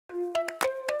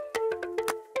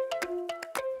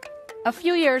A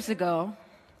few years ago,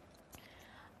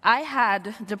 I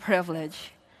had the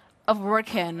privilege of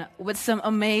working with some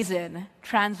amazing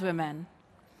trans women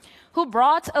who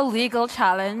brought a legal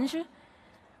challenge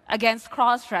against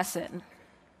cross-dressing.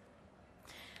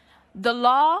 The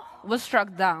law was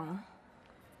struck down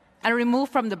and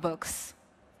removed from the books.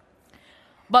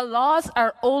 But laws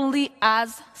are only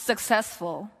as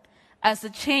successful as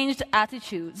the changed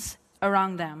attitudes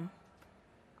around them.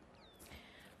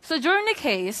 So during the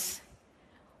case,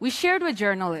 we shared with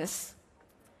journalists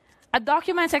a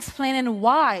document explaining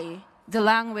why the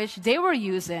language they were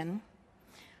using,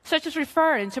 such as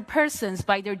referring to persons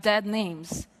by their dead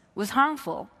names, was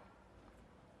harmful.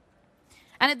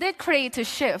 And it did create a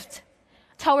shift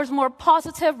towards more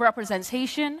positive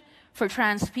representation for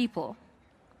trans people.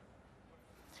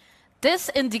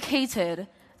 This indicated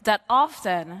that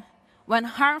often, when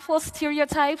harmful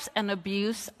stereotypes and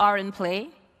abuse are in play,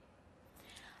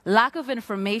 lack of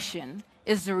information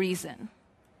is the reason.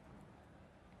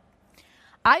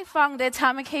 I founded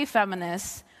Tamùkke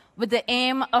Feminists with the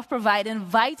aim of providing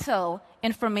vital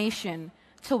information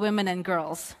to women and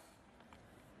girls,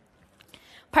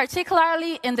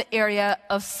 particularly in the area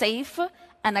of safe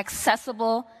and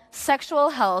accessible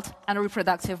sexual health and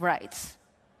reproductive rights.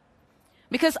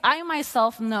 Because I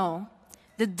myself know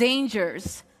the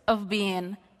dangers of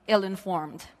being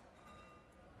ill-informed.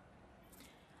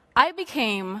 I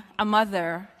became a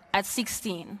mother at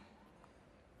 16.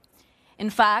 In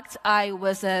fact, I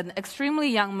was an extremely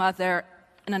young mother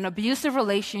in an abusive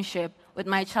relationship with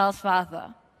my child's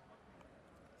father.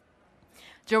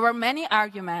 There were many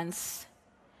arguments,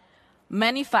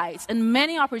 many fights, and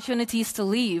many opportunities to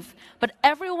leave, but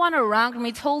everyone around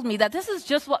me told me that this is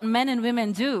just what men and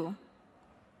women do.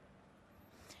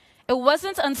 It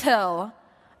wasn't until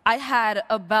I had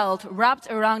a belt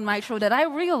wrapped around my throat that I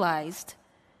realized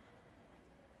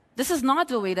this is not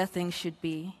the way that things should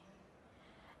be.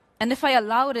 And if I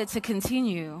allowed it to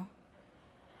continue,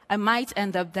 I might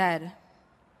end up dead.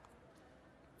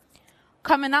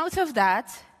 Coming out of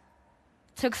that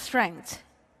took strength.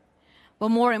 But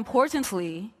more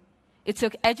importantly, it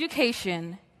took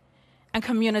education and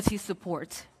community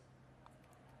support.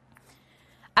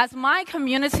 As my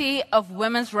community of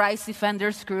women's rights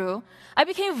defenders grew, I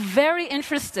became very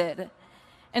interested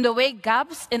in the way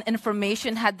gaps in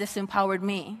information had disempowered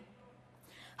me,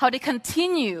 how they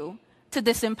continue to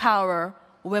disempower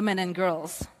women and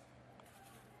girls.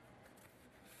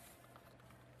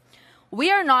 We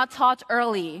are not taught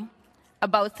early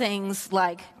about things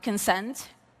like consent,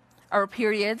 or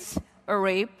periods, or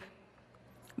rape,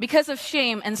 because of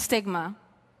shame and stigma.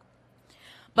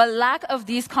 But lack of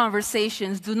these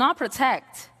conversations do not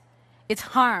protect, it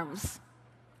harms.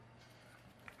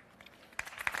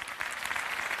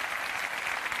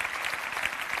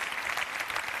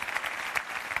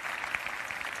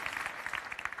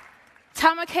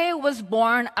 Tamùkke was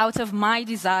born out of my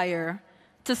desire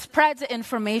to spread the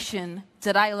information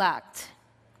that I lacked.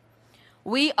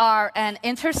 We are an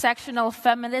intersectional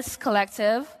feminist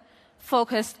collective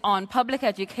focused on public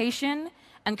education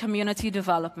and community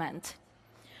development,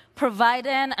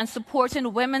 providing and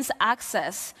supporting women's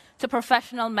access to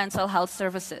professional mental health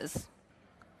services.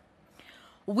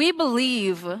 We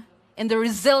believe in the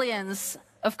resilience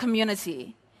of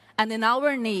community and in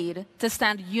our need to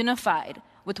stand unified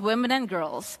with women and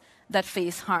girls that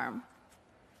face harm.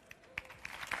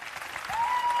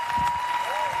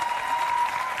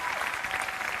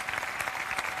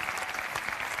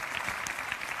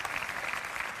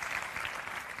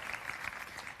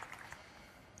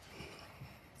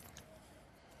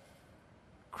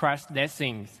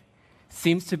 Cross-dressing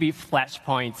seems to be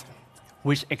flashpoints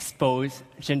which expose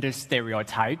gender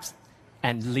stereotypes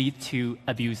and lead to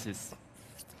abuses.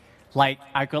 Like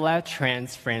Akola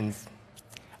trans friends,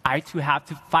 I too have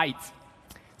to fight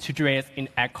to dress in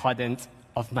accordance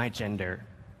of my gender.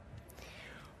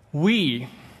 We,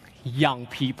 young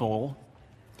people,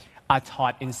 are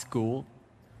taught in school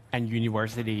and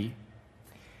university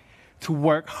to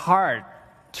work hard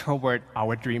toward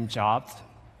our dream jobs,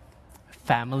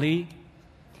 family,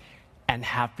 and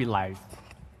happy life.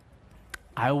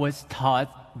 I was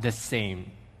taught the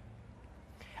same.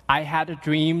 I had a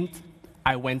dream,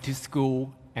 I went to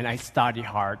school, and I studied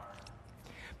hard.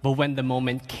 But when the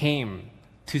moment came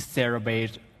to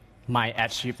celebrate my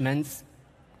achievements,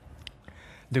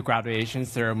 the graduation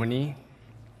ceremony,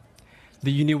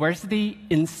 the university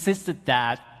insisted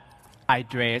that I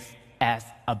dress as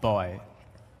a boy.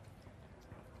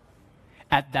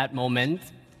 At that moment,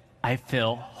 I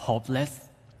felt hopeless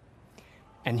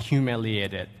and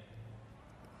humiliated.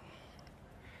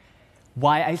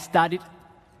 Why I studied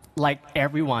like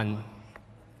everyone,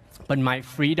 but my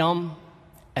freedom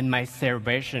and my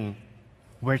celebration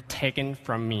were taken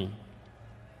from me.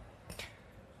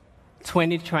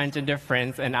 20 transgender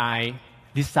friends and I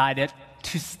decided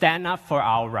to stand up for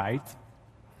our rights.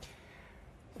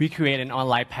 We created an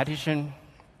online petition,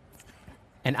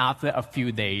 and after a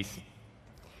few days,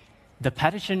 the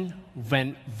petition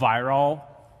went viral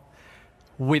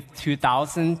with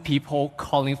 2,000 people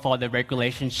calling for the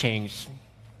regulation change.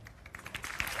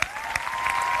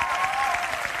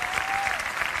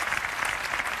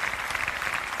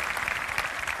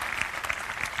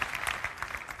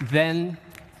 Then,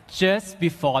 just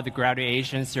before the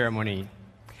graduation ceremony,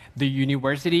 the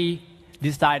university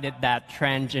decided that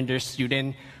transgender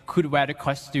students could wear the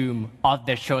costume of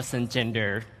their chosen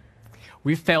gender.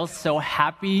 We felt so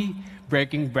happy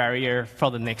breaking barrier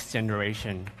for the next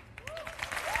generation.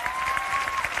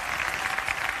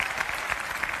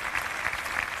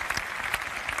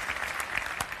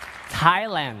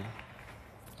 Thailand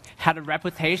had a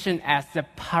reputation as the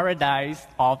paradise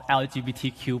of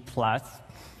LGBTQ+,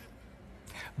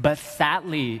 but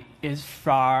sadly is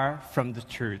far from the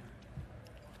truth.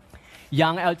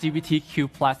 Young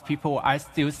LGBTQ+ people are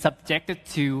still subjected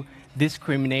to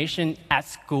discrimination at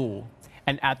school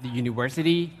and at the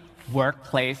university,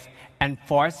 workplace, and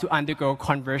forced to undergo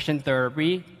conversion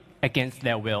therapy against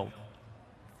their will.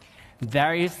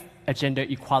 There is a Gender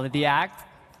Equality Act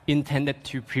intended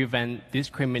to prevent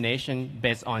discrimination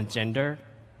based on gender,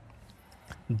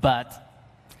 but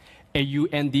a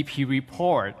UNDP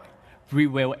report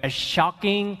revealed a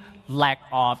shocking lack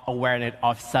of awareness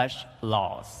of such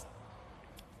laws.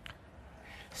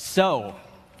 So,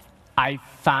 I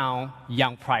found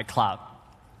Young Pride Club,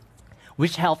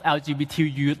 which helps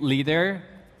LGBT youth leaders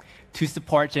to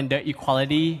support gender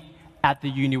equality at the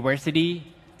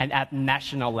university and at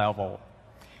national level.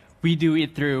 We do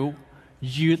it through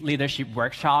youth leadership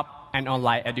workshop and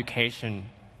online education.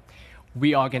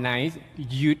 We organize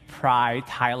Youth Pride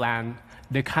Thailand,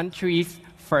 the country's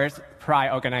first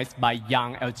pride organized by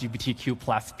young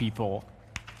LGBTQ+ people.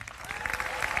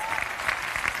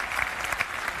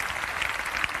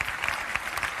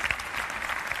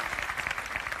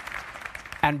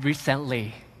 And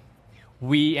recently,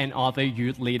 we and other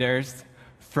youth leaders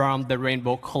from the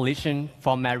Rainbow Coalition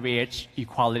for Marriage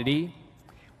Equality,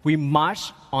 we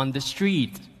marched on the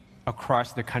street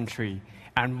across the country,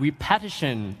 and we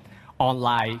petitioned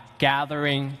online,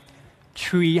 gathering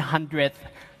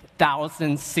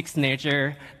 300,000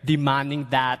 signatures demanding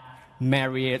that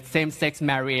marriage, same-sex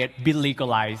marriage be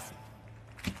legalized.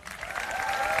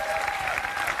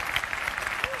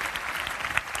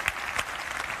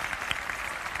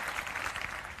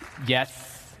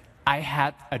 Yes, I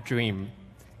had a dream,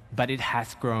 but it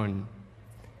has grown.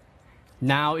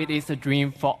 Now it is a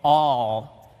dream for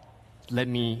all, let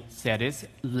me say this,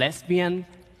 lesbian,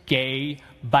 gay,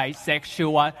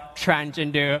 bisexual,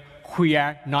 transgender,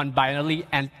 queer, non-binary,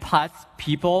 and plus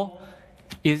people.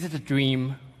 It is a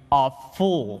dream of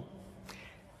full,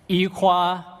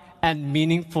 equal, and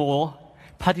meaningful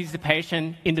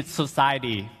participation in the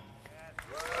society.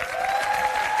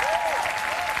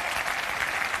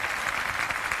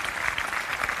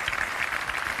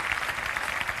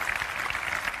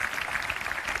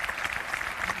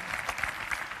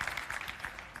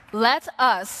 Let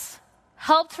us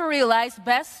help to realize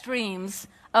best dreams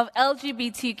of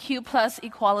LGBTQ+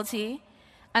 equality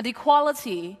and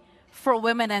equality for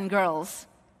women and girls.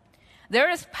 There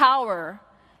is power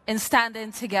in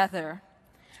standing together.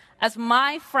 As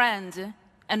my friend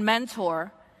and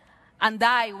mentor, and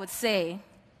I would say,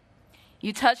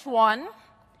 you touch one,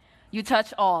 you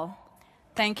touch all.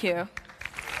 Thank you.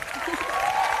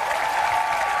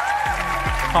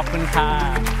 ขอบคุณค่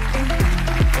ะ